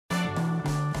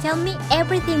Tell me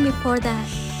everything before that.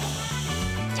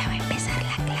 Ya va a empezar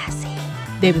la clase.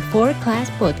 The Before Class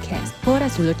Podcast por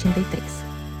Azul 83.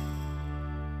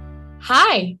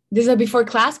 Hi, this is a Before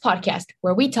Class Podcast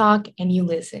where we talk and you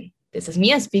listen. This is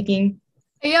Mia speaking.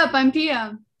 Hey up, I'm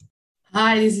Pia.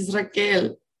 Hi, this is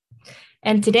Raquel.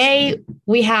 And today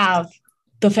we have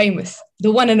the famous, the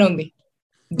one and only,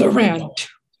 The Rant.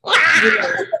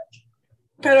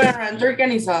 Pero el rant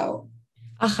organizado.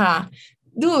 Ajá.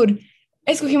 Dude,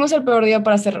 escogimos el peor día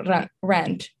para hacer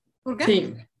rant. ¿Por qué?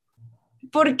 Sí.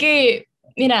 Porque,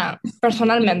 mira,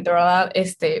 personalmente, ¿verdad?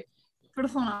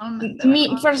 Personalmente,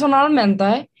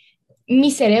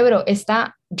 mi cerebro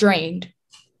está drained.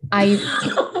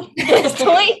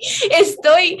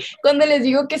 Estoy, cuando les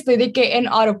digo que estoy de que en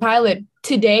autopilot,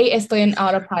 today estoy en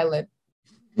autopilot,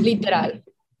 literal.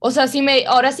 O sea,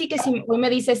 ahora sí que si hoy me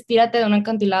dices, tírate de un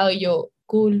acantilado y yo,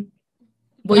 cool,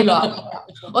 voy y lo hago.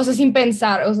 O sea, sin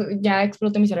pensar, o sea, ya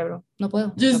exploté mi cerebro, no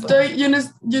puedo. Yo no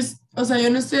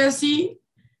estoy así,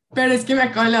 pero es que me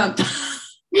acabo de levantar.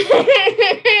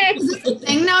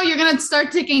 And now you're gonna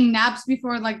start taking naps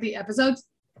before like the episodes?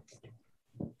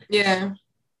 Yeah.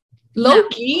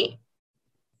 Low-key,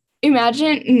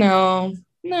 imagine, no,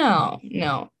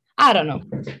 I don't know.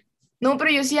 No,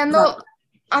 pero yo sí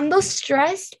ando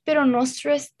stressed, pero no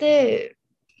stressed de...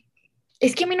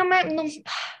 Es que a mí no,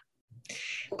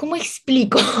 ¿cómo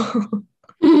explico?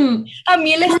 A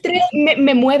mí el estrés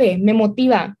me mueve, me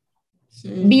motiva. Sí.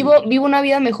 Vivo una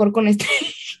vida mejor con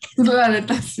estrés. La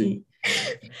neta, sí.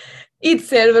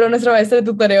 Itzel, bro, nuestra maestra de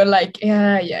tutoreo, ay.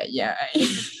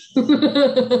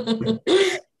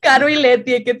 Caro y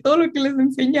Leti, que todo lo que les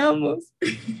enseñamos.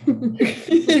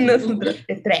 Y nosotros,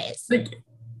 estrés.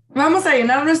 Vamos a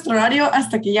llenar nuestro horario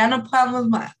hasta que ya no podamos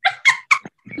más.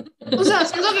 O sea,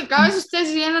 siento que cada vez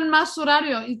ustedes llenan más su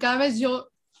horario y cada vez yo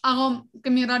hago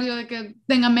que mi horario de que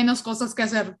tenga menos cosas que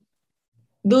hacer.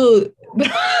 Dude,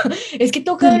 bro, es que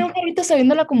toca ver un carrito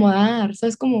sabiéndolo acomodar,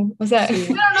 ¿sabes cómo? O sea, sí.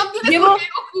 Pero no tienes por qué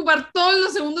ocupar todos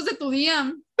los segundos de tu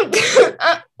día.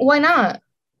 Why not?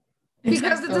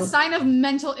 Because it's a sign of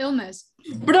mental illness.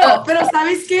 Bro, pero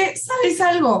 ¿sabes qué? ¿Sabes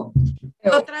algo?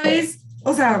 Otra vez,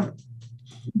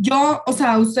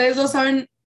 ustedes dos saben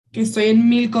que estoy en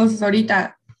 1000 cosas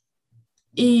ahorita.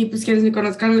 Y pues quienes me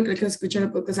conozcan, creo que escuchan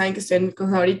el podcast, saben que estoy en 1000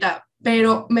 cosas ahorita.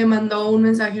 Pero me mandó un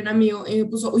mensaje un amigo y me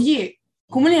puso, oye,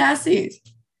 ¿cómo le haces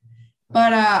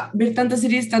para ver tantas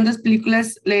series, tantas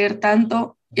películas, leer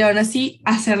tanto y aún así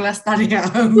hacer las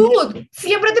tareas? Dude,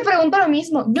 siempre te pregunto lo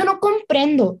mismo. Yo no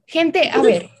comprendo. Gente, a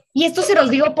ver, y esto se los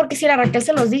digo porque si la Raquel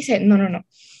se los dice, no.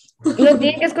 Lo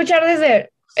tienen que escuchar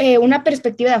desde una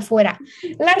perspectiva de afuera.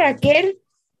 La Raquel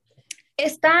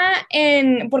está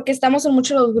porque estamos en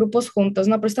muchos los grupos juntos,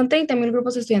 ¿no? Pero están 30,000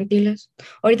 grupos estudiantiles.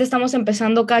 Ahorita estamos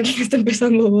empezando, cada quien está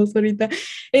empezando 2 ahorita.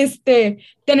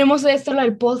 Tenemos esto, lo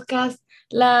del podcast,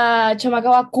 la chamaca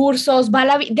va a cursos,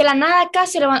 de la nada acá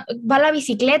va a la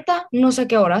bicicleta, no sé a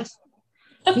qué horas.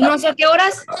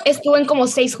 Estuvo en como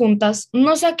 6 juntas.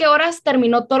 No sé a qué horas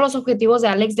terminó todos los objetivos de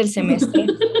Alex del semestre.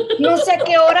 No sé a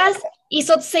qué horas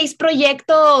hizo 6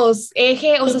 proyectos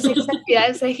eje, o sea, 6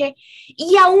 actividades eje.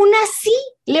 Y aún así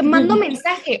le mando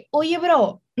mensaje. Oye,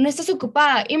 bro, ¿no estás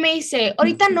ocupada? Y me dice,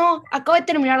 ahorita no, acabo de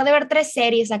terminar de ver 3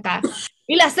 series acá.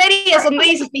 Y las series son de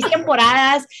 16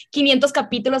 temporadas, 500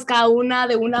 capítulos cada una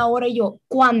de 1 hora. Y yo,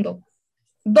 ¿cuándo?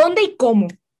 ¿Dónde y cómo?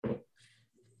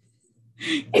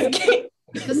 Es que...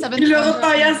 Y luego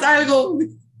todavía salgo.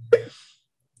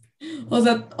 O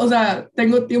sea,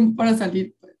 tengo tiempo para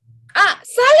salir.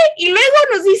 Sale y luego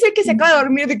nos dice que se acaba de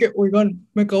dormir, de que, oigan,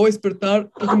 me acabo de despertar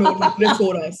porque me dormí 3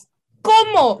 horas.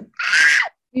 ¿Cómo?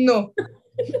 No.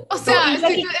 O sea,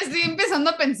 estoy empezando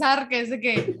a pensar que es de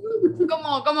que,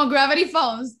 como Gravity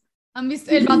Falls. ¿Han visto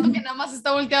el vato que nada más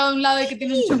está volteado de un lado y que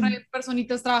tiene un chorro de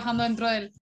personitas trabajando dentro de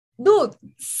él? Dude,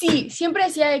 sí, siempre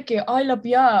decía de que, ay, la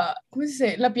Pía, ¿cómo se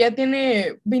dice? La Pía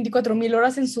tiene 24,000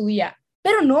 horas en su día,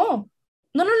 pero no,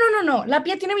 la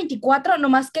Pía tiene 24,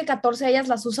 nomás que 14 de ellas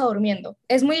las usa durmiendo,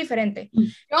 es muy diferente.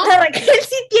 ¿No? La Raquel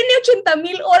sí tiene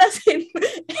 80,000 horas en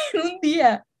un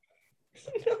día,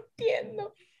 no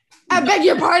entiendo. I beg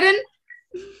your pardon?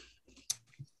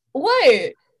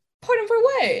 What? Pardon for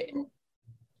what?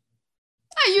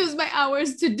 I use my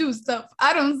hours to do stuff.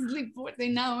 I don't sleep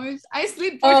 14 hours. I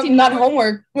sleep 14 not hours.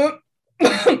 Homework.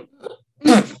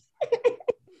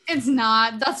 It's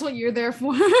not. That's what you're there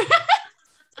for.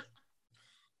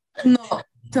 No,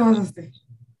 te pasaste.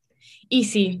 Y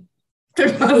sí. Te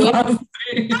pasaste.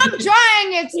 I'm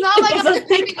trying. It's not like I'm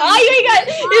sleeping. Ay, oigan.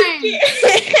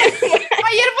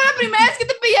 Ayer fue la primera vez que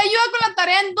te pedí ayuda con la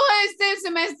tarea en todo este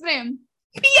semestre.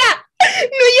 Pía,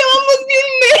 no llevamos ni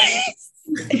un mes.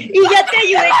 Y ya te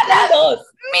ayudé con 2.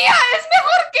 Mía, es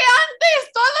mejor que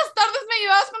antes. Todas las tardes me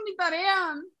llevabas con mi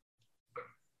tarea.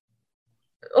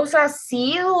 O sea,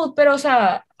 sí, dude, pero, o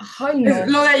sea, ay, no.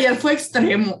 Lo de ayer fue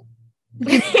extremo.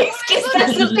 Es que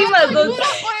estas últimas dos.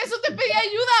 Por eso te pedí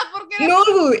ayuda, porque No,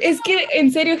 dude, es que,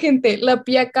 en serio, gente, la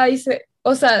pía acá dice,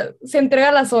 o sea, se entrega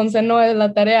a las 11, no es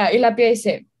la tarea, y la pía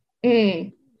dice,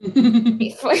 me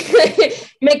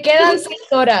quedan 6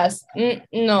 horas.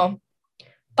 No.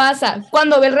 Pasa,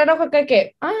 cuando ve el reloj acá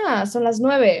que, son las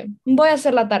 9, voy a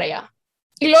hacer la tarea.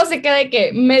 Y luego se queda de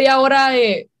que media hora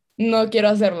de, no quiero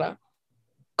hacerla.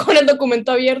 Con el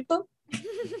documento abierto.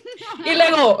 Y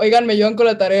luego, oigan, me ayudan con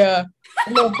la tarea.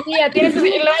 No, tía, tienes que...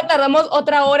 Y luego tardamos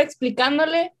otra hora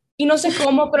explicándole, y no sé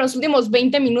cómo, pero en los últimos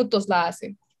 20 minutos la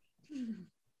hace.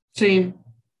 Sí.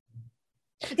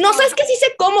 No, sabes que sí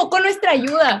sé cómo, con nuestra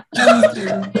ayuda.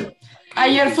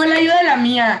 Ayer fue la ayuda de la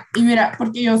mía. Y mira,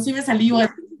 porque yo sí me salí, igual,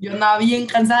 yo andaba bien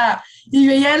cansada. Y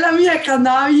veía a la mía que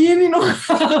andaba bien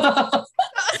enojada. estabas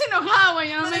enojada,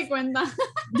 güey, yo no me di cuenta.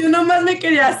 Yo nomás me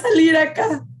quería salir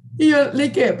acá. Y yo le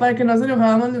dije, para que no se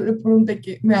enojara, le pregunté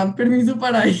que me dan permiso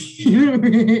para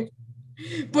irme.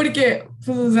 Porque,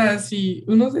 pues, o sea, si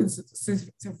uno se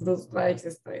frustra y se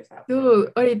estresa.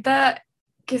 Dude, ahorita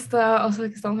que o sea,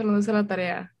 que estamos hablando de la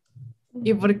tarea,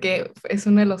 y porque es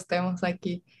uno de los temas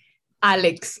aquí,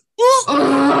 Alex.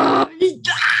 ¡Ay,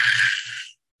 ya!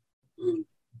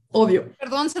 Odio.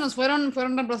 Perdón, se nos fueron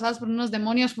reemplazadas por unos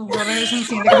demonios, por favor, regresen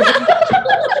sin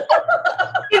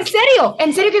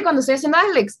En serio que cuando estoy haciendo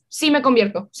Alex, sí me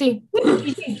convierto, sí.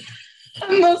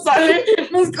 No sale,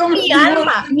 Mi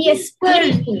alma, mi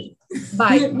espíritu.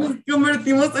 Bye. Nos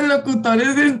convertimos en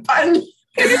locutores de España.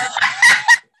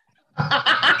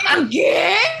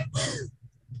 ¿Qué?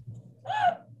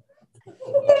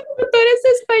 Locutores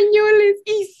españoles,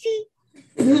 y sí.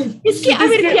 Es que, a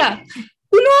ver, mira,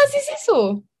 tú no haces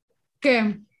eso.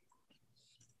 ¿Qué?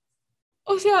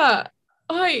 O sea,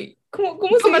 ay,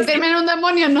 ¿cómo se ¿Convertirme en un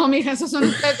demonio? No, mija, esos son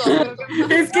ustedes.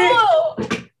 Es que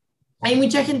hay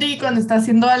mucha gente que cuando está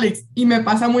haciendo Alex, y me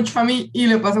pasa mucho a mí, y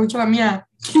le pasa mucho a la mía,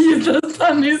 que está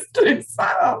tan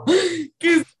estresado,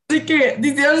 que sí que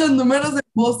dicen los números en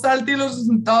voz alta y los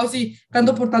resultados y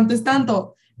tanto por tanto es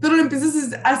tanto, pero lo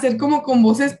empiezas a hacer como con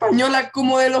voz española,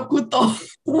 como de locutor.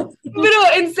 Pero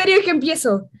en serio que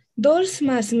empiezo. 2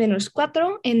 más menos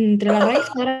 4 entre la raíz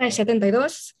cuadrada de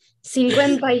 72,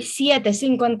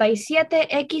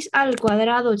 57 x al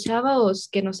cuadrado, chavos,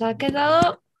 que nos ha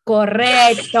quedado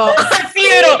correcto. Así,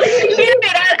 pero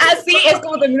literal, así es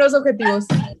como termino los objetivos.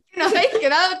 Nos habéis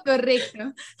quedado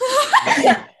correcto.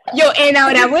 Yo,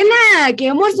 enhorabuena, que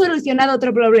hemos solucionado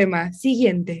otro problema.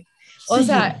 Siguiente. O Sí.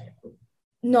 sea,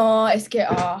 no, es que,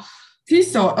 Sí,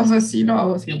 o sea, sí lo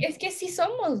hago siempre. es que sí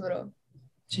somos, bro.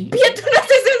 Sí. Pía, tú no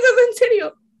haces eso, en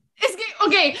serio. Es que,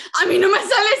 ok, a mí no me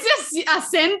sale ese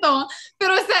acento,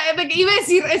 pero de que iba a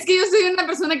decir, es que yo soy una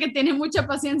persona que tiene mucha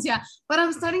paciencia, but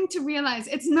I'm starting to realize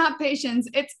it's not patience,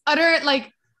 it's utter,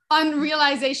 like,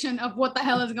 unrealization of what the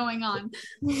hell is going on.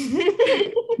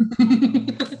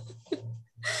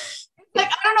 Like,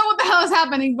 I don't know what the hell is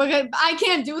happening, but I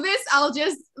can't do this, I'll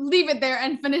just leave it there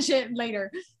and finish it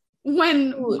later.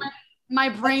 When my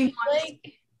brain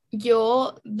Like,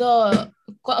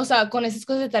 o sea, con esas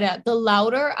cosas de tarea, the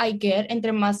louder I get,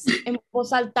 entre más en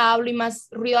voz alta hablo y más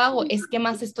ruido hago, es que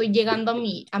más estoy llegando a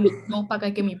mi no, para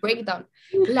acá, que mi breakdown.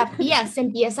 La Pía se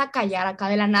empieza a callar acá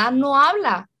de la nada, no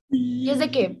habla. Y es de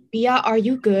que, Pía, are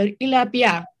you good? Y la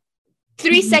Pía,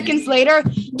 3 seconds later,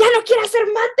 ya no quiere hacer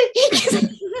mate.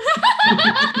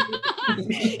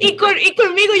 y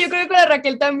conmigo, yo creo que con la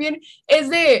Raquel también, es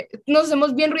de, nos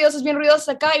hacemos bien ruidosos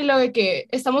acá, y luego de que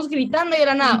estamos gritando y de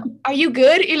la nada, are you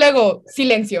good? Y luego,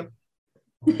 silencio.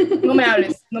 No me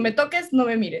hables, no me toques, no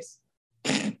me mires.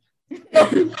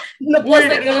 No puedo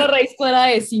tener una raíz cuadrada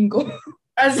de 5.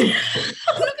 Así.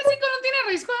 Creo que 5 no tiene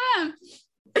raíz cuadrada.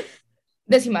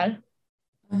 Decimal.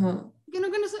 Ajá. Que no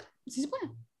sé. Sí se puede.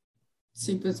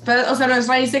 Sí, pues, pero, o sea, no es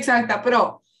raíz exacta,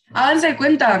 pero háganse de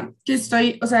cuenta que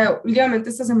estoy, o sea, últimamente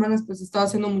estas semanas pues he estado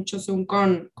haciendo mucho Zoom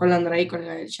con la Andrea y con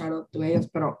el Shadow, tú ellos,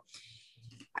 pero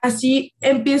así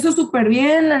empiezo súper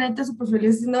bien, la neta súper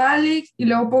feliz haciendo Alex, y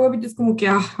luego poco a poco es como que,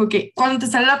 ok, cuando te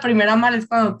sale la primera mal es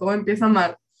cuando todo empieza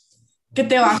mal, que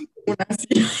te baja una así.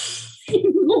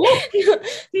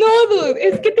 No, dude,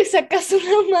 es que te sacas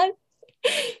una mal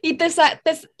y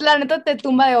la neta te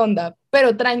tumba de onda,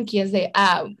 pero tranqui, es de,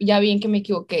 ya bien que me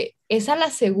equivoqué, esa la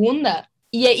segunda,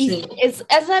 y Sí.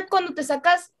 esa cuando te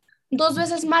sacas 2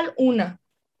 veces mal una,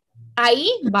 ahí,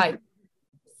 bye.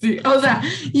 Sí, o sea,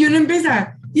 y uno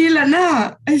empieza, y de la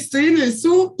nada, estoy en el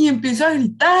Zoom y empiezo a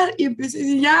gritar, y empiezo a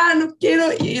decir, ya, no quiero,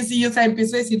 y así, o sea,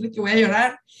 empiezo a decirle que voy a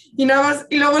llorar, Y nada más,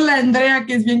 y luego la Andrea,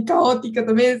 que es bien caótica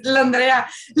también, la Andrea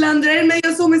en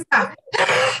medio Zoom está,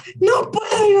 no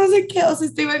puedo, y no sé qué, o sea,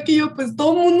 está igual que yo, pues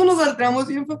todo el mundo nos alteramos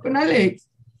bien fue con Alex.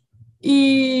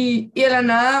 Y de la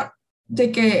nada,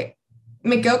 de que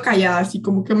me quedo callada, así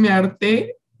como que me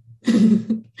harté.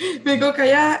 Me quedo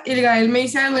callada y el Gael me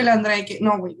dice algo y la Andrea de que,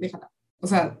 no, güey, déjala. O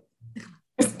sea,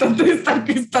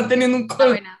 está teniendo un col.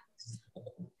 Buena.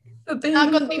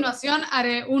 A continuación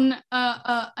haré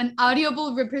an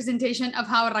audible representation of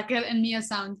how Raquel and Mia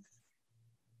sound.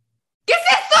 ¿Qué es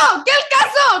esto? ¿Qué es el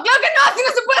caso? ¡Claro que no! ¡Así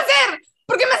no se puede hacer!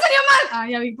 ¿Por qué me salió mal? Ah,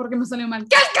 ya vi por qué me salió mal.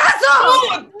 ¿Qué es el caso?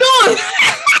 ¡No!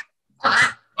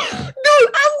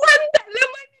 ¡Aguanta! La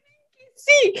manera en que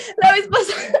sí, la vez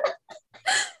pasada.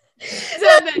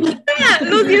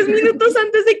 Los 10 minutos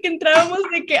antes de que entráramos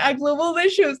de que a Global The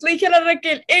Shows, le dije a la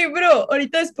Raquel, hey bro,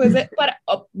 ahorita después de,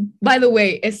 by the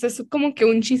way, esto es como que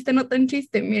un chiste, no tan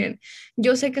chiste, miren,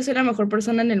 yo sé que soy la mejor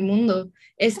persona en el mundo,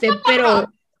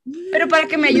 pero para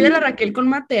que me ayude la Raquel con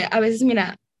mate, a veces,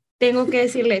 mira, tengo que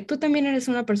decirle, tú también eres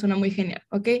una persona muy genial,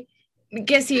 ¿ok?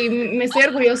 Que si me estoy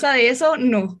orgullosa de eso,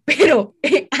 no, pero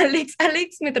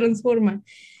Alex me transforma,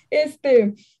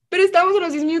 pero estábamos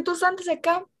unos 10 minutos antes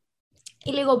acá,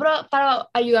 y le digo, bro,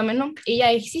 ayúdame, ¿no? Y ella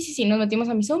dije, sí, nos metimos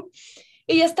a mi Zoom.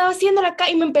 Y ya estaba haciéndola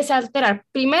acá y me empecé a alterar.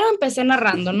 Primero empecé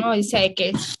narrando, ¿no? Dice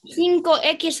que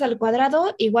 5x al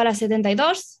cuadrado igual a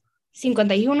 72,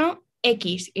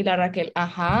 51x. Y la Raquel,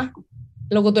 ajá,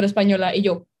 locutora española. Y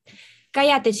yo,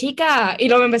 cállate, chica. Y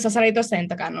luego me empezó a salir todo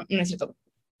acento acá, no es cierto.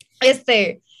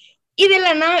 Y de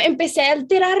la nada empecé a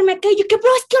alterarme acá. Y yo, ¿qué, bro?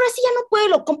 Es que ahora sí ya no puedo.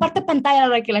 Lo comparte pantalla, la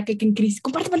Raquel, que en crisis.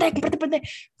 Comparte pantalla.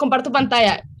 Comparto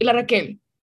pantalla. Y la Raquel,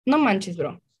 no manches,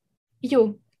 bro. Y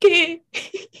yo, ¿qué?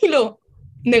 Y lo,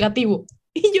 negativo.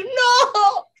 Y yo,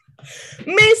 no.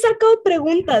 Me he sacado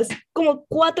preguntas como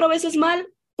 4 veces mal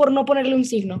por no ponerle un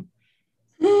signo.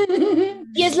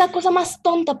 Y es la cosa más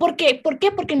tonta. ¿Por qué? Porque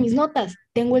en mis notas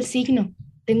tengo el signo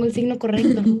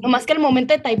correcto. Nomás que al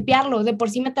momento de typearlo, de por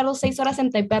sí me tardo 6 horas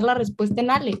en typear la respuesta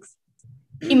en Alex.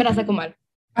 Y me la saco mal.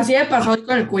 Así me pasó hoy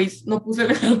con el quiz, no puse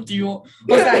negativo.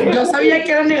 O sea, yo sabía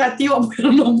que era negativo,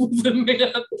 pero no puse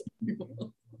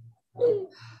negativo.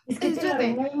 Es que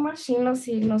hay los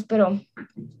signos, pero...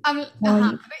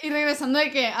 Ajá. Y regresando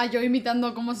de que yo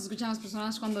imitando cómo se escuchan las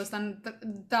personas cuando están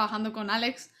trabajando con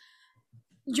Alex,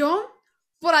 yo,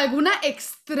 por alguna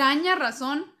extraña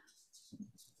razón,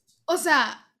 o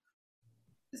sea,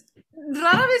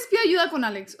 rara vez pido ayuda con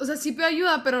Alex. O sea, sí pido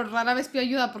ayuda, pero rara vez pido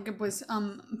ayuda porque, pues,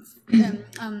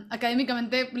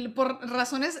 académicamente, por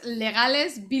razones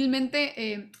legales,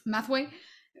 vilmente, mathway.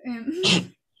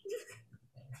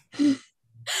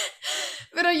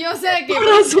 Pero yo sé que... Por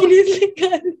razones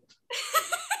legales.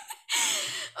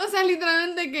 O sea,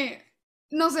 literalmente que...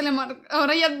 No sé,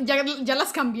 ahora ya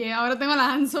las cambié. Ahora tengo a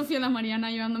la Anne-Sophie y a la Mariana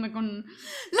ayudándome con...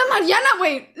 La Mariana,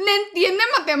 güey, le entiende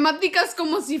matemáticas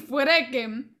como si fuera de que...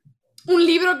 un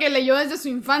libro que leyó desde su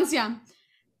infancia.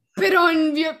 Pero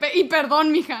y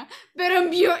perdón, mija, pero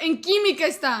en química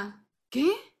está... ¿Qué?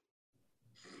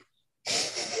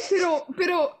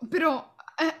 Pero...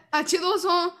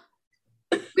 H2O...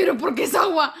 ¿Pero por qué es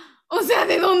agua? O sea,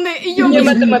 ¿de dónde? Y yo... Y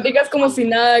matemáticas como si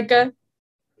nada acá.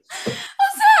 O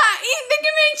sea, ¿y de qué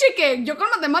me cheque? Yo con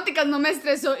matemáticas no me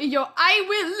estreso. Y yo, I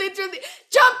will literally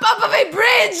jump up of a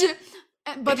bridge,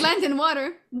 but land in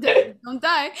water. Don't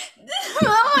die.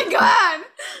 Oh my God.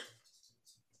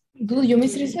 Dude, yo me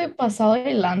estreso de pasado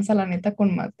de lanza, la neta,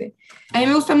 con mate. A mí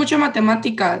me gustan mucho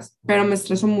matemáticas, pero me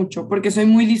estreso mucho porque soy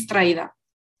muy distraída.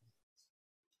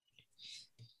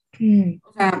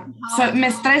 O sea, me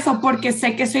estreso porque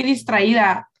sé que soy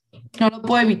distraída. No lo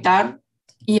puedo evitar.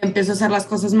 Y empiezo a hacer las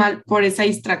cosas mal por esa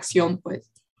distracción,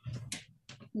 pues.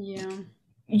 Yeah.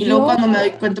 Y luego cuando me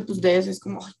doy cuenta, pues, de eso, es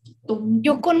como... Ay,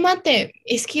 yo con mate,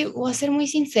 es que voy a ser muy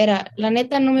sincera, la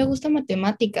neta no me gustan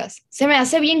matemáticas. Se me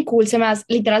hace bien cool,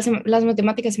 literal, las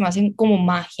matemáticas se me hacen como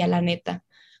magia, la neta.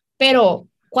 Pero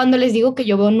cuando les digo que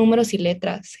yo veo números y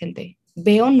letras, gente,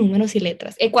 veo números y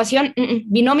letras. Ecuación,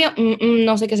 binomio,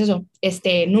 no sé qué es eso.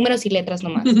 Números y letras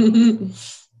nomás.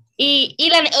 Y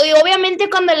obviamente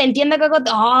cuando le entienda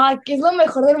que es lo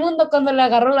mejor del mundo cuando le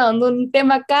agarro la onda un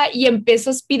tema acá y empiezo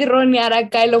a speedronear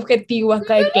acá el objetivo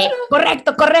acá de que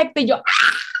correcto y yo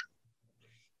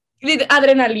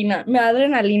adrenalina, me da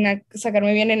adrenalina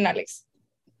sacarme bien en Alex,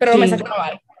 pero me saca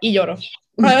mal y lloro.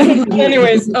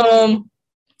 Anyways, on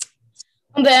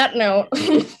that note,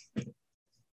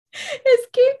 es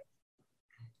que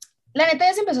la neta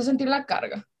ya se empezó a sentir la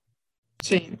carga.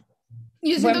 Sí.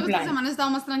 Yo siento que esta semana he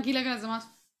estado más tranquila que las demás.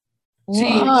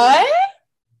 Sí.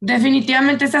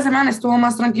 Definitivamente esta semana estuvo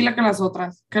más tranquila que las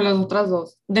otras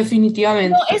dos.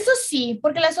 Definitivamente. No, eso sí,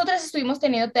 porque las otras estuvimos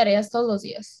teniendo tareas todos los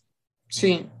días.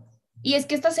 Sí. Y es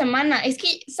que esta semana,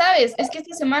 ¿sabes? Es que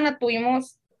esta semana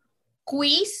tuvimos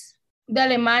quiz de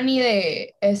alemán y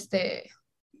de,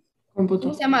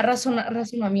 ¿cómo se llama?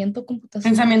 Razonamiento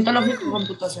computacional. Pensamiento lógico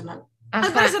computacional. Ajá,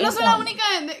 Al parecer no soy esa. la única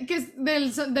que es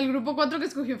del grupo 4 que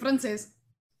escogió francés.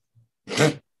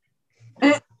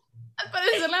 Al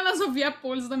parecer la Ana Sofía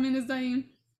Pauls también está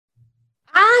ahí.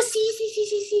 Ah, sí.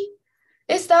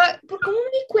 ¿Cómo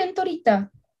me di cuenta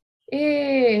ahorita?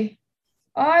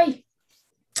 Ay,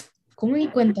 ¿cómo me di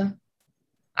cuenta?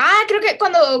 Ah, creo que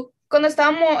cuando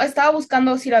estaba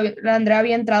buscando si la Andrea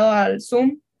había entrado al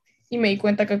Zoom y me di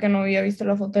cuenta que no había visto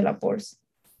la foto de la Porsche.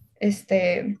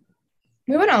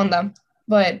 Muy buena onda,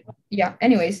 but yeah,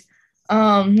 anyways,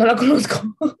 no la conozco,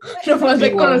 nomás la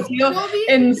he conocido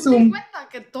en Yo me Zoom. di cuenta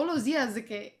que todos los días de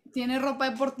que tiene ropa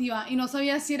deportiva y no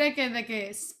sabía si era de que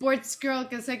sports girl,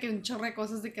 que sé que un chorro de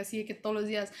cosas de que así, de que todos los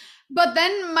días. But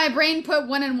then my brain put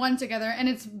one and one together and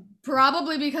it's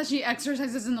probably because she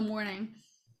exercises in the morning.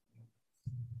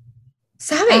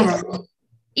 ¿Sabes?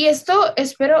 Y esto,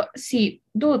 espero, sí,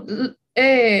 dude,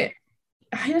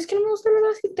 ay, no es que no me gusta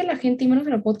hablar así de la gente y menos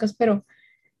en el podcast, pero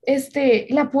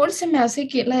la Paul se me hace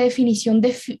que la definición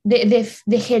de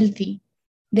healthy,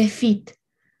 de fit.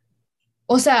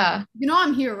 O sea, You know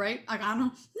I'm here, right? Acá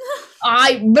no.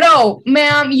 ay, bro,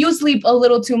 ma'am, you sleep a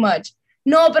little too much.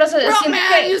 No, pero o sea, Bro,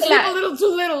 man, you sleep a little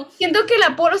too little. siento que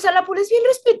la Paul es bien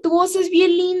respetuosa, es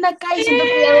bien linda acá, y siento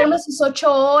que ya duerme sus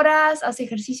 8 horas, hace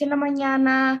ejercicio en la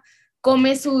mañana,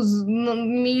 come sus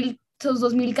 2000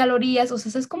 calorías, o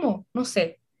sea, es como, no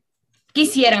sé,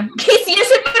 quisiese,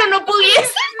 pero no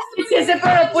pudiese. Quisiese,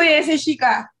 pero no pudiese,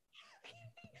 chica.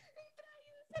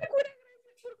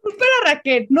 Por culpa de la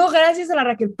Raquel, no gracias a la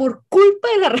Raquel, por culpa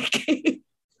de la Raquel.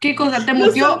 ¿Qué cosa? Te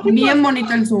mutió bien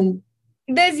bonito el Zoom.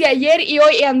 Desde ayer y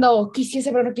hoy he andado,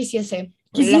 quisiese, pero no quisiese.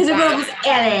 Quisiese, pero no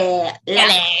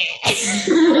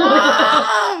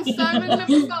Sábenle,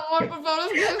 por favor.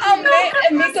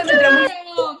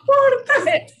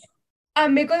 A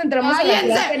mí cuando entramos a la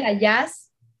clase de la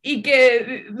jazz y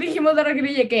que dijimos a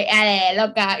Raquel y que,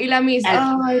 loca, y la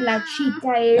misma, ay, la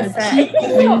chica esa.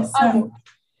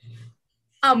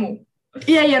 Amo.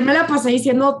 Y ayer me la pasé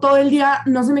diciendo todo el día,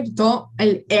 no se me quitó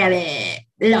el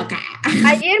loca.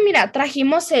 Ayer, mira,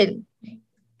 trajimos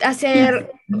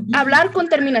hablar con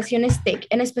terminaciones tech,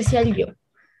 en especial yo.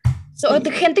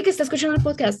 Gente que está escuchando el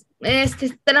podcast,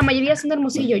 la mayoría son de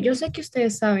Hermosillo. Yo sé que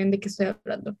ustedes saben de qué estoy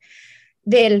hablando.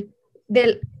 Del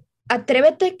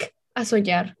atrévete a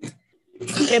soñar.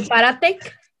 Prepárate.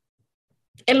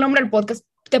 El nombre del podcast.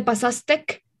 Te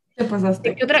pasaste.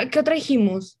 ¿Qué otra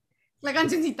dijimos? La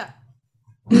cancioncita.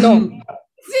 No.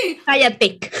 Sí.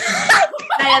 Cállate.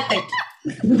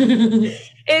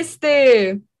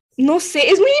 No sé,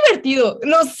 es muy divertido.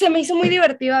 No, se me hizo muy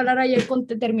divertido hablar ayer con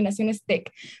terminaciones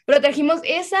tech. Pero trajimos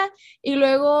esa y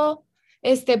luego,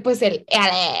 pues el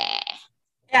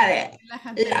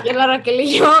la Raquel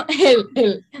y yo,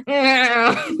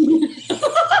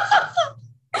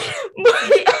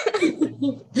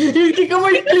 Es que ¿cómo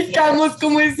explicamos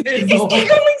cómo es eso? Es que,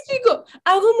 ¿cómo explico?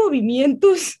 Hago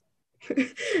movimientos.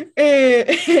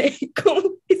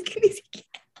 ¿Cómo? Es que ni siquiera.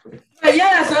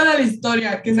 Ya suena la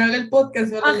historia, que salga el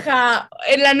podcast. Ajá,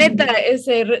 la neta,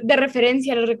 de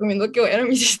referencia les recomiendo que vayan a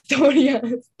mis historias.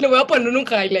 Lo voy a poner en un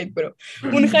highlight, pero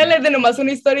un highlight de nomás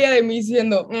una historia de mí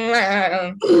diciendo.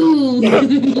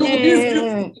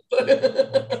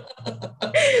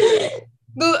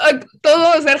 Todo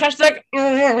va a ser hashtag.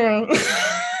 All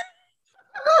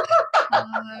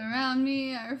around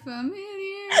me are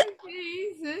familiar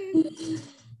faces.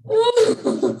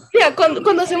 Mira,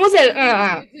 cuando hacemos el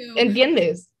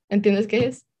 ¿entiendes? ¿Entiendes qué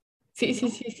es?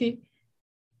 Sí.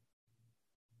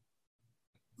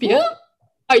 Pia,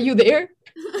 are you there?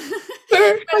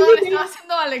 Perdón, estaba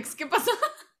haciendo Alex, ¿qué pasó?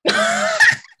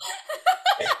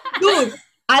 Dude,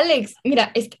 Alex,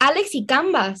 mira, es Alex y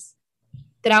Canvas.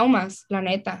 Traumas, la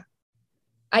neta.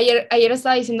 Ayer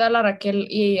estaba diciendo a la Raquel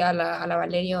y a la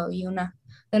Valerio y una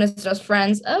de nuestras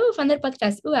friends, fan del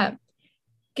podcast,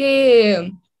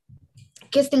 que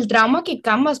es el trauma que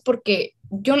Canvas, porque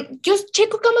yo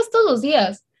checo Canvas todos los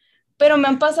días, pero me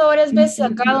han pasado varias veces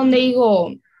acá donde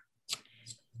digo,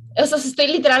 o sea, estoy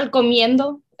literal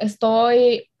comiendo,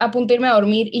 estoy a punto de irme a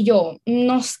dormir y yo,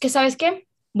 no, ¿qué sabes qué?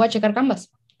 Voy a checar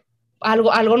Canvas.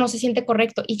 Algo no se siente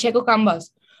correcto y checo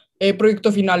Canvas.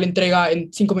 Proyecto final, entrega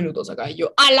en 5 minutos acá. Y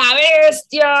yo, ¡a la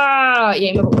bestia! Y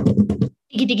ahí me voy.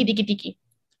 Tiki.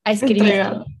 A escribir.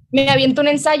 Entrega. Me aviento un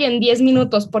ensayo en 10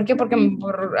 minutos. ¿Por qué? Porque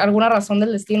por alguna razón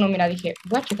del destino, mira, dije,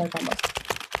 voy a checar Canvas.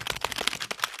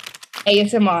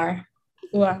 ASMR.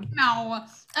 Wow. No,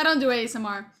 I don't do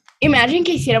ASMR. Imagine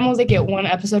que hiciéramos de que un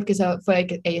episode que fue de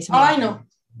que ASMR. Ay, no.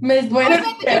 Me voy a... Yo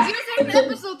quiero hacer un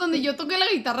episodio donde yo toque la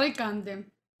guitarra y cante.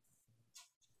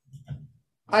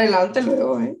 Adelante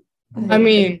luego, I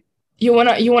mean, you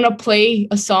wanna play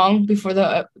a song before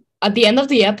at the end of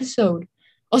the episode.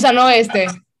 O sea, no este.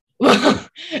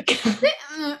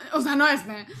 O sea, no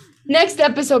este. Next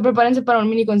episode, prepárense para un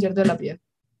mini concierto de la piel.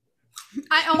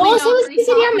 I only No, know ¿sabes 3 qué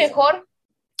sería songs. mejor?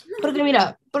 Porque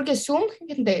mira, porque Zoom,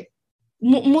 gente,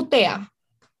 mutea.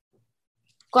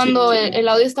 Cuando el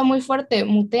audio está muy fuerte,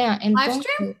 mutea. Live Entonces,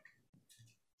 stream?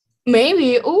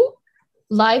 maybe,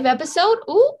 live episode,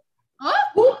 Huh?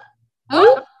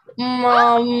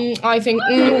 I think.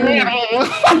 Es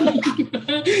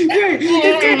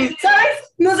que,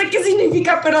 ¿sabes? No sé qué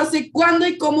significa, pero sé cuándo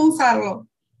y cómo usarlo.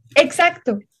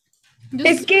 Exacto. Yo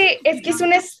Es que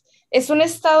es un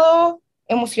estado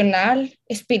emocional,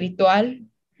 espiritual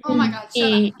Oh my God,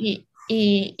 shut up.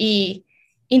 y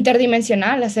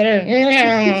interdimensional, hacer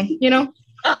el, you know.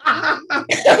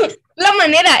 La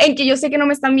manera en que yo sé que no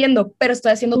me están viendo, pero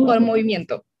estoy haciendo todo el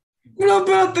movimiento. No,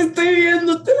 pero te estoy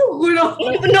viendo, te lo juro.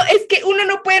 No, es que uno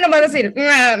no puede nomás decir,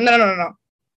 no.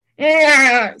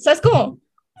 ¿Sabes cómo?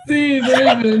 Sí,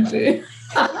 realmente.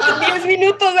 10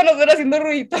 minutos de nosotros haciendo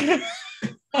ruido.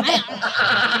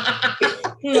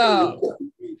 No.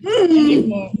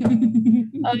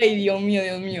 Ay, Dios mío.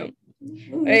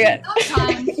 Oigan,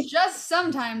 Just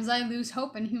sometimes I lose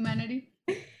hope in humanity.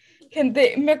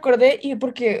 gente, me acordé, y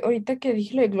porque ahorita que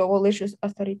dije lo de Global Issues,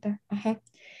 hasta ahorita,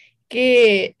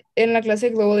 que en la clase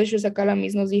de Global Issues acá la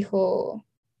Miss nos dijo,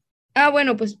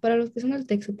 bueno, pues para los que son del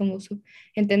TEC, supongo,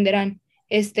 entenderán,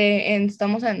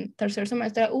 estamos en tercer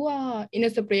semestre, y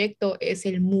nuestro proyecto es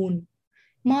el MOON,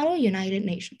 Model United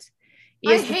Nations. Y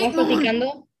I estamos hate Moon.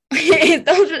 platicando,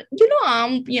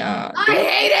 amplia. I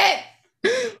hate it!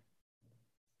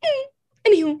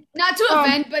 Anywho, Not to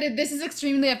offend, but this is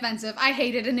extremely offensive. I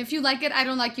hate it, and if you like it, I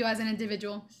don't like you as an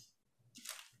individual.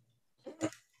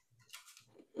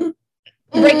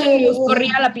 breaking news,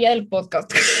 corría la pilla del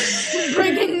podcast.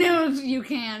 Breaking news, you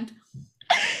can't.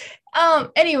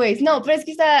 Anyways, no, pero es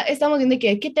que estamos viendo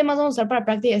que qué temas vamos a usar para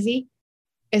práctica y así.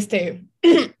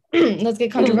 Let's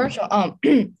get controversial.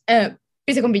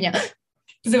 Pizza con piña.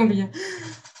 Se compilla.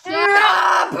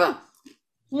 Shut up!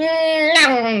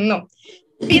 No.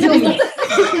 Pizza con piña.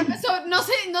 Episode, no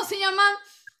se llama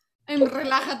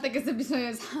relájate que este episodio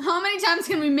es. How many times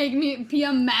can we make me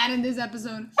Pia mad in this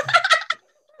episode?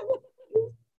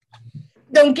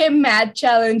 Don't get mad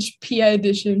challenge Pia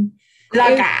edition.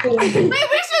 Laca. Wait, we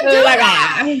should do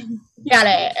that! Got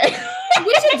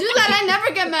We should do that. I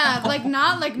never get mad. Like,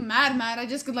 not like mad. I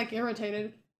just get like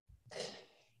irritated.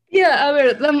 Yeah, a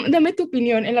ver, dame tu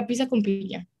opinión en la pizza con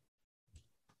piña.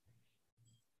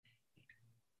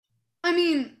 I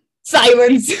mean,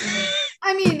 Silence.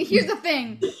 here's the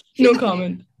thing. No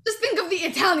comment. Just think of the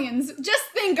Italians. Just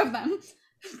think of them.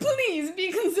 Please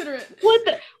be considerate.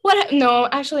 No,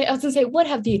 actually, I was gonna say, what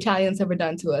have the Italians ever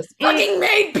done to us? Fucking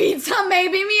made pizza,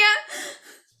 maybe, Mia?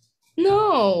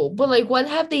 No, but like, what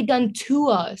have they done to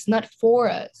us, not for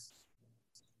us?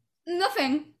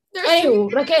 Nothing. Anyway,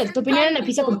 Raquel, tu opinión en la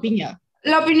pizza con piña.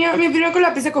 Mi opinión con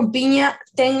la pizza con piña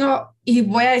tengo, y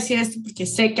voy a decir esto porque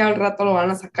sé que al rato lo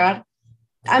van a sacar.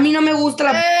 A mí no me gusta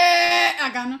la...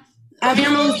 Acá no. A mí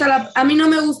no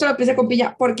me gusta la pizza con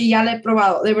piña porque ya la he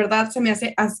probado. De verdad se me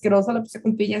hace asquerosa la pizza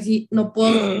con piña, así no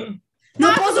puedo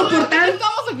soportar.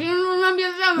 Estamos aquí en un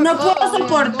ambiente de No puedo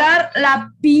soportar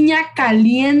la piña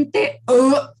caliente.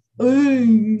 No.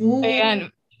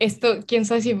 Oigan, esto, quién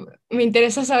sabe si me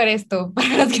interesa saber esto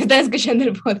para los que están escuchando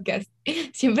el podcast.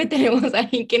 Siempre tenemos a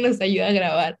alguien que nos ayuda a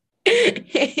grabar.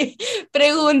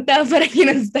 Pregunta para quien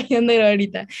nos está ayudando a grabar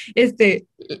ahorita. ¿Te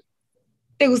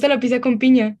gusta la pizza con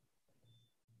piña?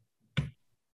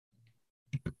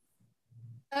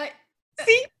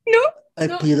 Sí, ¿no? I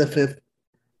plead the fifth.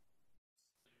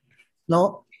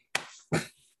 No.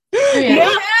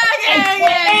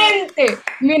 ¡Excelente!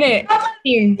 Mire,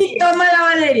 sí. Y tómala,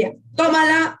 Valeria.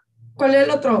 Tómala. ¿Cuál es el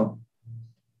otro?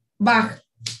 Bach.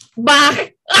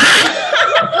 Las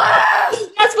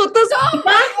fotos.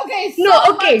 Okay, No,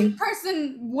 so ok. much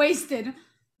person wasted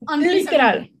on pizza.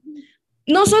 Literal.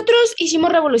 Nosotros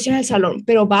hicimos revolución en el salón,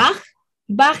 pero Bach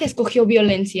escogió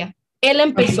violencia. Él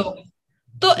empezó.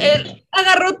 Él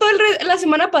agarró la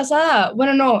semana pasada.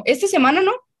 Bueno, no, esta semana,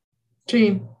 ¿no?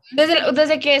 Sí.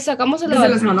 Desde que sacamos Desde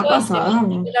la semana pasada.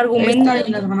 el argumento. Esta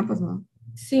y la semana pasada.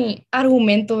 Sí,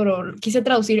 argumento, bro. Quise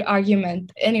traducir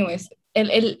argument. Anyways,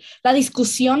 la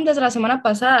discusión desde la semana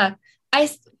pasada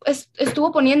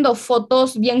estuvo poniendo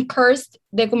fotos bien cursed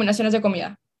de combinaciones de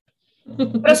comida.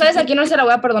 Pero ¿sabes? Aquí no se la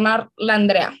voy a perdonar la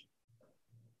Andrea.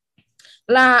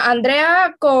 La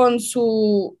Andrea con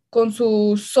su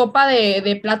sopa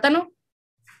de plátano,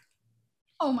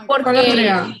 Oh my God. ¿Cuál porque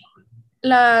Andrea?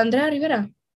 la Andrea Rivera.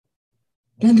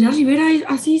 La Andrea Rivera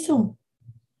así hizo.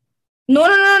 No,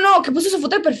 que puso su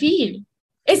foto de perfil.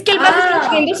 Es que el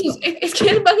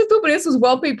vato estuvo poniendo sus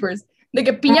wallpapers, de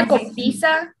que piña con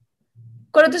pizza.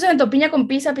 ¿Cuál se aventó? Piña con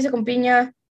pizza, pizza con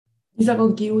piña. Pizza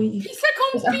con kiwi. Pizza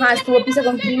con Pues, ajá, estuvo pizza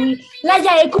con kiwi. La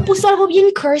Yaeko puso algo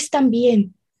bien cursed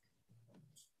también.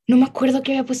 No me acuerdo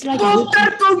qué había puesto la Yaeko.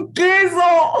 ¡Póster con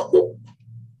queso!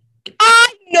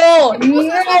 No, ¿Qué puso?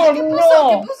 Espérate, ¿qué puso?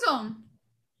 ¿Qué puso?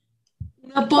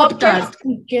 Una Pop-Tarts podcast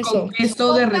con con queso. queso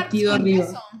Pop-Tarts derretido con arriba.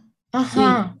 queso.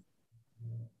 Ajá.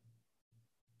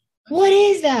 What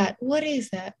is that? What is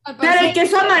that? Al Pero el parecer,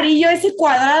 queso amarillo, ese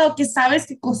cuadrado que sabes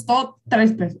que costó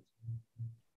 3 pesos.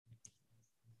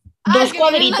 Dos que viene en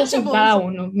cuadritos en Lunchables. cada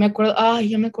uno. Me acuerdo. Ay,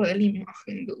 ya me acordé de la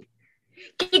imagen, dude.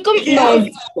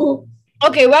 No.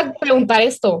 Ok, voy a preguntar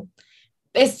esto.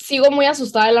 Sigo muy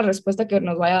asustada de la respuesta que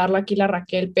nos vaya a dar aquí la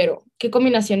Raquel, pero ¿qué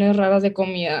combinaciones raras de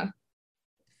comida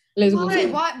les gusta?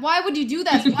 Why would you do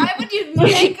that? Why would you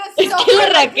make us Es so que la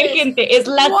like Raquel, this? gente, es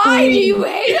la Why do you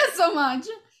queen. hate us so much?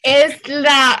 Es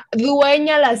la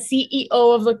dueña, la CEO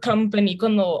of the company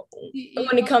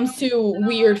when it comes to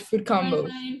weird food combos.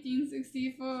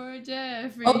 1964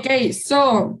 Jeffrey. Ok,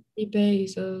 so. Y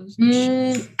pesos.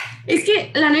 Es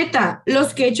que, la neta,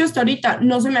 los que he hecho hasta ahorita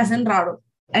no se me hacen raros.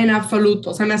 En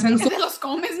absoluto. Se me hacen ¿Qué te los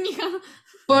comes, mija?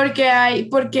 porque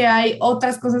hay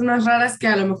otras cosas más raras que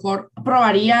a lo mejor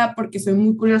probaría porque soy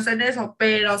muy curiosa en eso,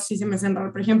 pero sí se me hacen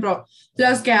raros. Por ejemplo,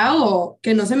 los que hago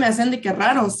que no se me hacen de que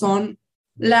raros son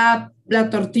la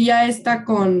tortilla esta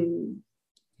con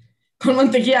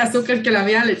mantequilla de azúcar que la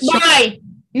había le echó. Bye.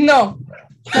 No.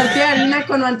 Tortilla de harina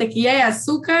con mantequilla y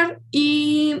azúcar.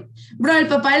 Y, bro, el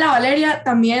papá de la Valeria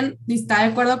también está de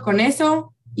acuerdo con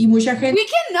eso. Y mucha gente. We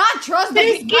cannot trust Pero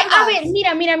the es que, a ver,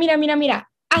 mira.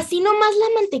 Así nomás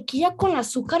la mantequilla con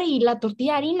azúcar y la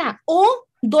tortilla de harina. O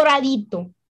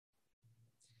doradito.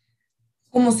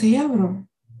 Como sea, bro.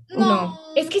 No.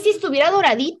 Es que si estuviera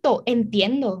doradito,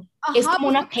 entiendo. Ajá, es como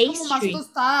una porque es como más pastry.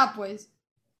 tostada, pues.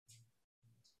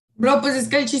 Bro, pues es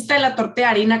que el chiste de la tortilla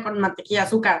de harina con mantequilla y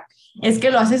azúcar es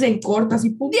que lo haces en cortas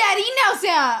y pum. De harina, o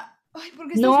sea. Ay, ¿por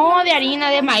qué estás No, hablando de harina,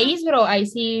 de maíz, bro. Ahí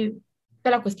sí te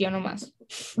la cuestiono más.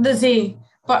 Sí,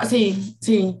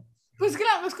 sí. Pues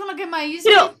claro, es con lo que maíz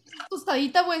Pero-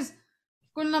 tostadita, pues.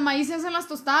 Con la maíz se hacen las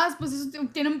tostadas, pues eso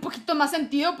tiene un poquito más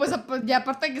sentido, pues ya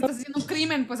aparte de que estás haciendo un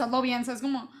crimen, pues hazlo bien, ¿sabes?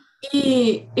 Como.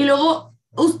 Y luego,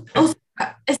 o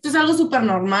sea, esto es algo súper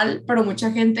normal, pero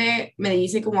mucha gente me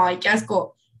dice como, ay, qué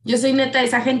asco. Yo soy neta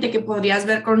esa gente que podrías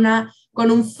ver con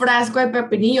un frasco de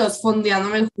pepinillos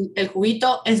fondeándome el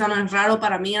juguito. Eso no es raro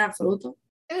para mí en absoluto.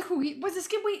 El juguito, pues es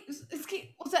que, güey, es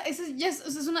que, o sea, eso ya es,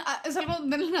 o sea, es algo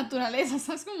de la naturaleza,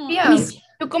 ¿sabes? Como. Yeah,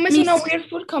 tú comes una weird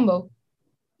food combo.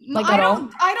 No, Like at all?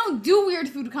 I don't do weird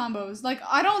food combos. Like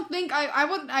I don't think I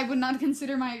would not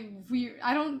consider my weird.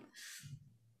 I don't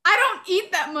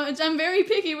eat that much. I'm very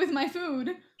picky with my food.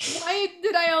 Why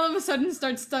did I all of a sudden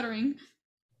start stuttering?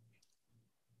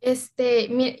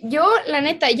 Yo, la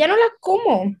neta, ya no la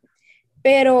como,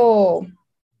 pero,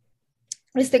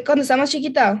 cuando estaba más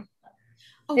chiquita,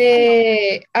 Oh,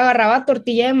 agarraba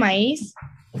tortilla de maíz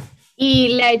y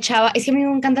le echaba, es que a mí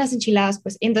me encantan las enchiladas,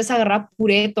 pues, entonces agarraba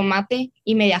puré de tomate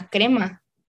y media crema.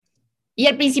 Y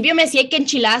al principio me hacía que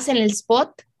enchiladas en el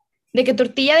spot, de que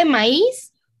tortilla de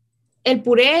maíz, el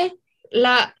puré,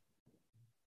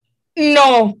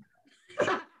 No.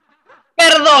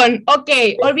 Perdón, ok,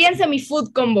 olvídense mi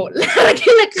food combo. La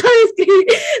que le acabo de escribir,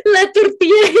 la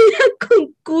tortilla era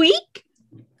con quick.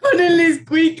 Con el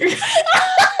squeak.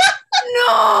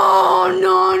 no. Ay,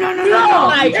 no,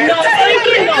 Iba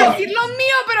que a no. decir lo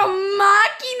mío, pero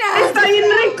máquina. Está bien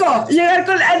rico. Llegar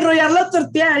a enrollar la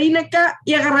tortilla de harina acá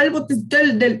y agarrar el botecito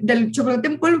del chocolate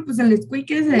en polvo, pues el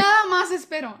squeak ese. Nada más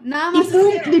espero. Y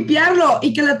boom, tripearlo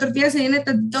y que la tortilla se llene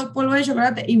tantito polvo de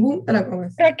chocolate y boom, te la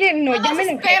comes. ¿Será que no? Ya me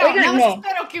enojé. Oigan, Nada más no.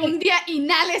 espero que un día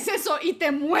inhales eso y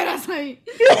te mueras ahí.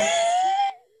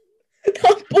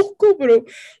 Tampoco, bro.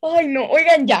 Ay, no.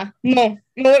 Oigan, ya. No.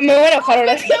 Me voy a enojar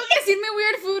ahora sí. Tengo que decir mi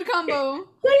weird food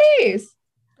combo. ¿Cuál es?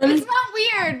 It's not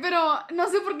weird, pero no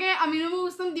sé por qué a mí no me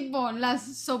gustan tipo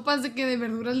las sopas de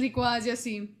verduras licuadas y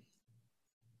así.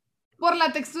 Por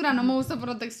la textura, no me gusta por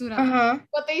la textura. Ajá.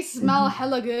 But they smell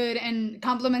hella good and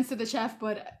compliments to the chef,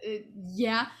 but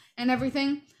yeah, and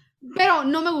everything. Pero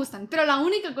no me gustan. Pero la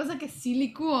única cosa que sí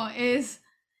licúo es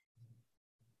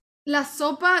la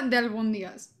sopa de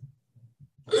albóndigas.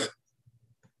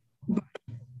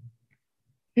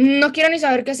 No quiero ni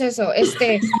saber qué es eso.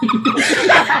 Estoy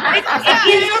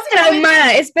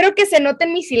traumada. Espero que se note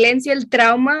en mi silencio el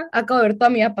trauma. Acabo de ver toda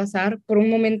mi vida pasar. Por un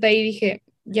momento ahí dije,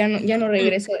 ya no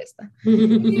regreso de esta.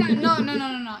 Mira,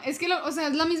 no. Es que, o sea,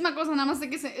 es la misma cosa, nada más de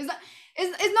que es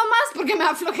nomás porque me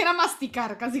da flojera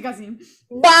masticar, casi.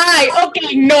 Bye. Ok,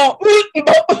 no.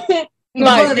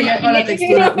 No podría con la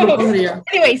textura, no podría.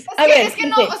 Anyways, a ver. Es que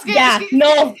no, es que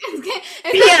no.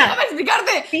 déjame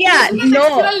explicarte. Tía, no es una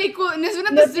textura líquida. No es una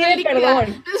textura líquida.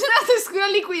 Perdón. No es una textura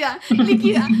líquida. Es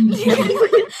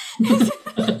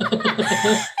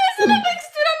una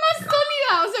textura más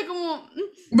sólida, o sea, como...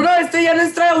 Bro, esto ya es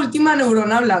nuestra última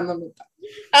neurona hablando, neta.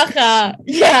 Ajá,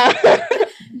 ya. O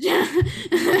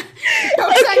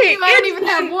sea, you don't even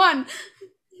have one.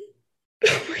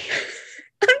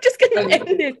 I'm just gonna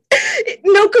end it.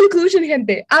 No conclusion,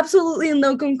 gente. Absolutely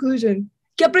no conclusion.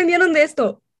 ¿Qué aprendieron de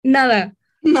esto? Nada.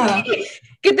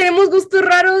 Que tenemos gustos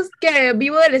raros, que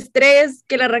vivo del estrés,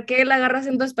 que la Raquel agarra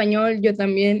acento español, yo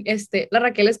también. La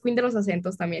Raquel es queen de los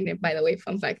acentos también, by the way,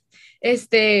 fun fact.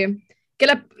 Que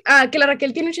la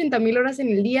Raquel tiene 80,000 horas en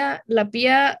el día, la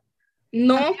Pía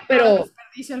no, pero...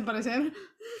 Desperdicio, al parecer.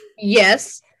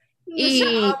 Yes.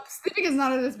 Sleeping es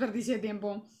not a desperdicio de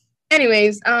tiempo.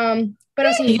 Anyways,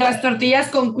 pero sí. Y las tortillas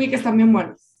con quick están bien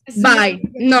buenas. Bye.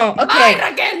 No, okay. Bye,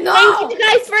 Raquel, no. Thank you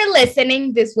guys for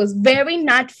listening. This was very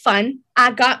not fun.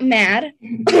 I got mad.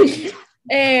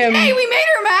 Hey, we made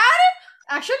her mad?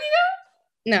 Actually,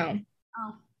 though? No.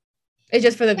 Oh. It's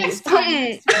just for the views.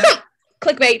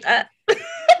 Clickbait.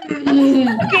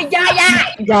 Okay,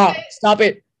 yeah. Stop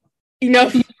it.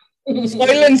 Enough.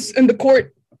 Silence in the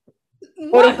court.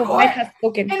 What court? Has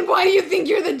spoken. And why do you think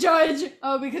you're the judge?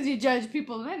 Oh, because you judge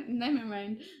people. Never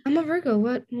mind. I'm a Virgo.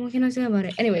 What can I say about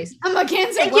it? Anyways. I'm a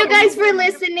Cancer. Thank you guys for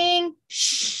listening.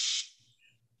 Shh.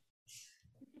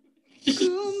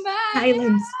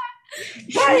 Silence.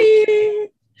 Bye.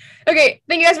 Okay,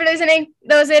 thank you guys for listening.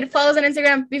 That was it. Follow us on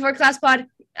Instagram, Before Class Pod.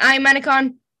 I'm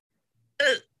Manicon.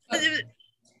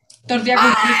 Tortilla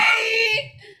con quick.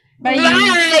 Bye.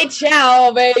 Bye.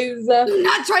 Ciao, babes. Do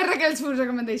not try Raquel's food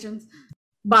recommendations.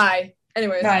 Bye.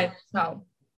 Anyways. Bye. Ciao.